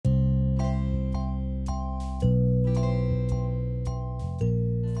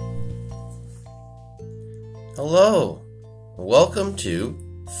Hello, welcome to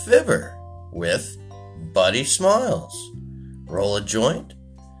Fibber with Buddy Smiles. Roll a joint,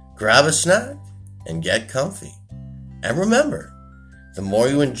 grab a snack, and get comfy. And remember, the more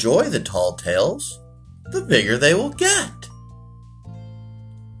you enjoy the tall tales, the bigger they will get.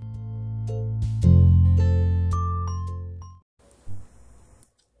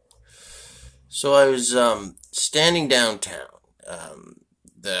 So I was standing downtown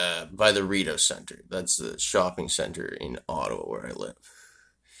by the Rideau Center. That's the shopping center in Ottawa where I live.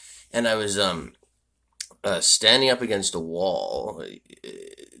 And I was standing up against a wall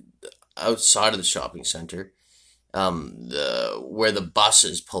outside of the shopping center, where the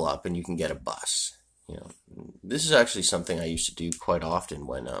buses pull up and you can get a bus. This is actually something I used to do quite often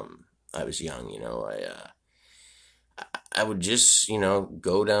when I was young. I would just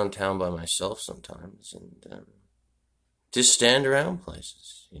go downtown by myself sometimes and just stand around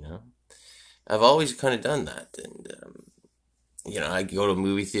places. I've always kind of done that, and I go to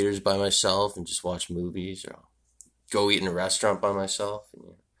movie theaters by myself and just watch movies, or I'll go eat in a restaurant by myself.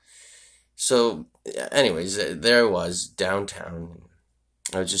 So, anyways, there I was downtown.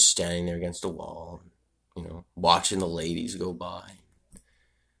 And I was just standing there against a wall, watching the ladies go by,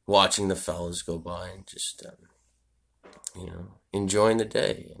 watching the fellas go by, and just enjoying the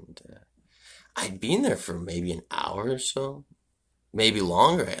day. And I'd been there for maybe an hour or so, maybe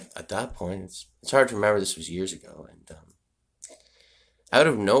longer at that point. It's hard to remember. This was years ago, and out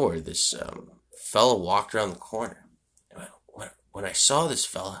of nowhere, this fella walked around the corner. When I saw this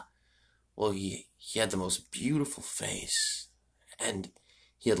fella, well, he had the most beautiful face, and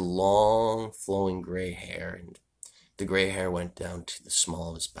he had long, flowing gray hair, and the gray hair went down to the small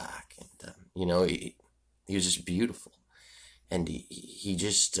of his back, and he was just beautiful, and he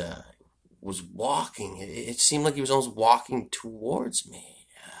just was walking. It seemed like he was almost walking towards me.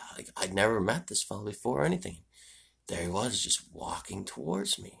 Like I'd never met this fella before or anything. There he was, just walking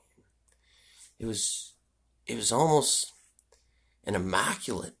towards me. It was almost an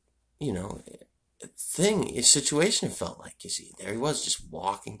immaculate, a situation. It felt like, there he was, just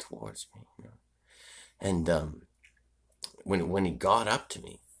walking towards me. And when he got up to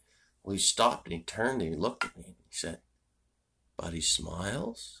me, well, he stopped and he turned and he looked at me and he said, "Buddy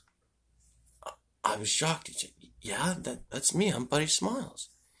Smiles?" I was shocked. He said, "Yeah, that's me. I'm Buddy Smiles."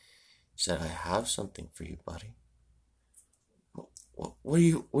 He said, "I have something for you, buddy." What do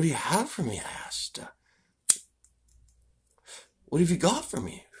you have for me?" I asked. "What have you got for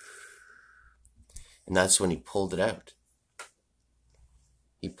me?" And that's when he pulled it out.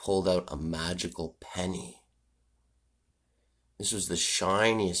 He pulled out a magical penny. This was the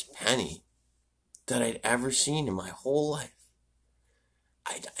shiniest penny that I'd ever seen in my whole life.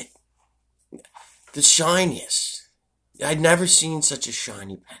 The shiniest. I'd never seen such a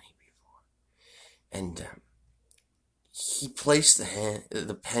shiny penny before. And he placed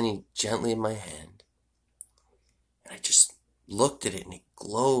the penny gently in my hand. And I just looked at it, and it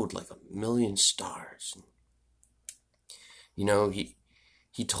glowed like a million stars. And,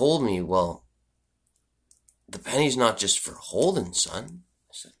 he told me, "Well, the penny's not just for holding, son."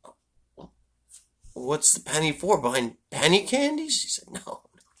 I said, "Oh, well, what's the penny for? Buying penny candies?" He said, "No.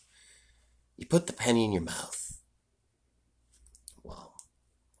 You put the penny in your mouth." Well,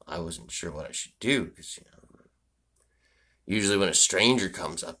 I wasn't sure what I should do, because, usually when a stranger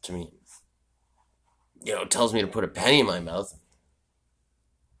comes up to me, tells me to put a penny in my mouth,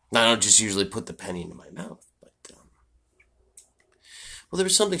 I don't just usually put the penny into my mouth. But, well, there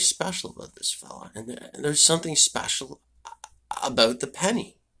was something special about this fella, and there was something special about the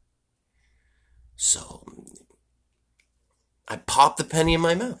penny. So I popped the penny in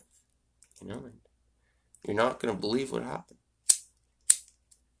my mouth, and you're not going to believe what happened.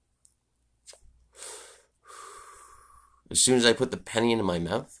 As soon as I put the penny into my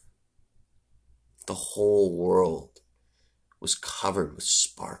mouth, the whole world was covered with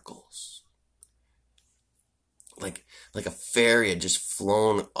sparkles. Like a fairy had just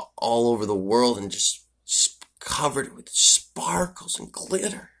flown all over the world and just covered it with sparkles and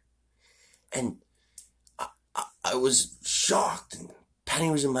glitter. And I was shocked, and penny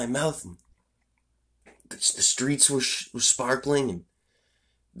was in my mouth, and the streets were sparkling, and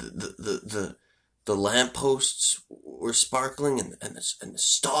the lampposts were sparkling, and the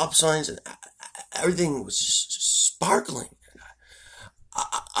stop signs, and everything was just sparkling.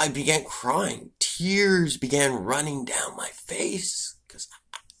 I began crying. Tears began running down my face, because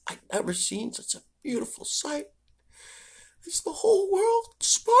I'd never seen such a beautiful sight. It's the whole world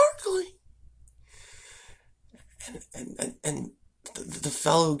sparkling. And the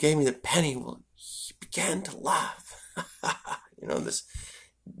fellow who gave me the penny, well, he began to laugh.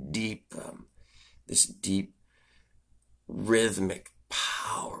 This deep rhythmic,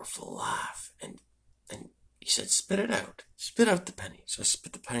 powerful laugh. And he said, spit it out. Spit out the penny. So I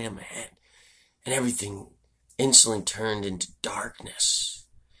spit the penny on my hand. And everything instantly turned into darkness.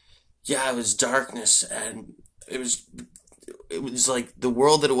 Yeah, it was darkness. And it was like the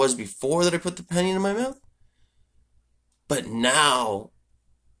world that it was before that I put the penny in my mouth. But now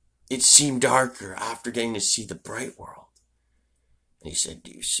it seemed darker after getting to see the bright world. And he said,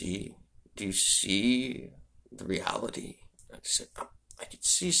 do you see the reality? I said, I could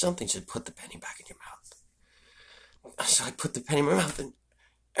see something. He said, put the penny back in your mouth. So I put the penny in my mouth and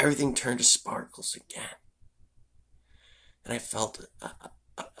everything turned to sparkles again. And I felt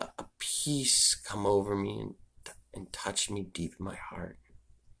a peace come over me and touch me deep in my heart.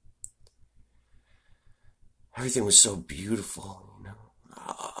 Everything was so beautiful, you know.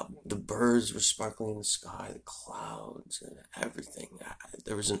 The birds were sparkling in the sky, the clouds, and everything.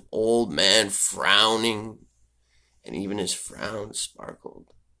 There was an old man frowning, and even his frown sparkled.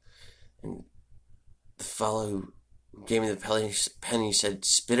 And the fellow who gave me the penny said,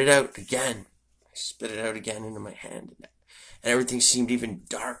 spit it out again. I spit it out again into my hand, and everything seemed even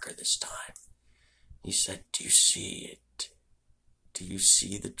darker this time. He said, do you see it? Do you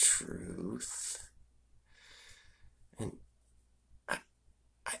see the truth? And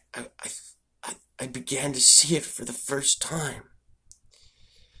I began to see it for the first time.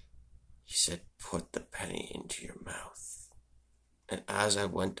 He said, put the penny into your mouth. And as I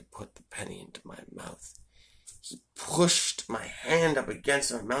went to put the penny into my mouth, he pushed my hand up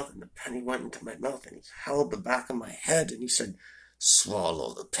against my mouth and the penny went into my mouth and he held the back of my head and he said,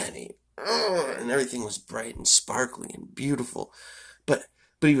 swallow the penny. And everything was bright and sparkling and beautiful. But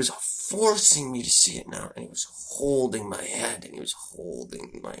he was forcing me to see it now, and he was holding my head, and he was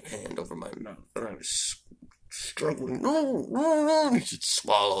holding my hand over my mouth, and I was struggling. No, he said,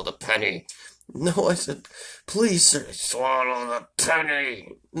 swallow the penny. No, I said, please, sir, swallow the penny.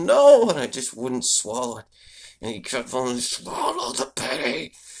 No, and I just wouldn't swallow it. And he kept on, swallow the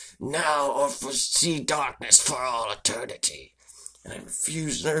penny. Now or foresee darkness for all eternity. And I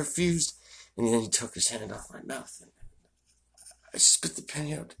refused, and then he took his hand off my mouth, and I spit the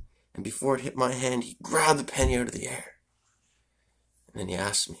penny out, and before it hit my hand, he grabbed the penny out of the air. And then he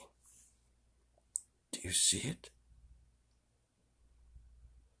asked me, do you see it?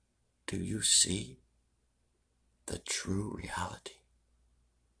 Do you see the true reality?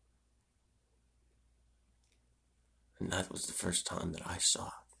 And that was the first time that I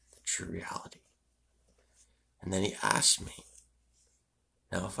saw the true reality. And then he asked me,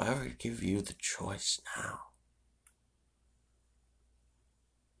 now if I were to give you the choice now,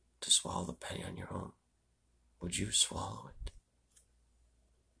 to swallow the penny on your own, would you swallow it?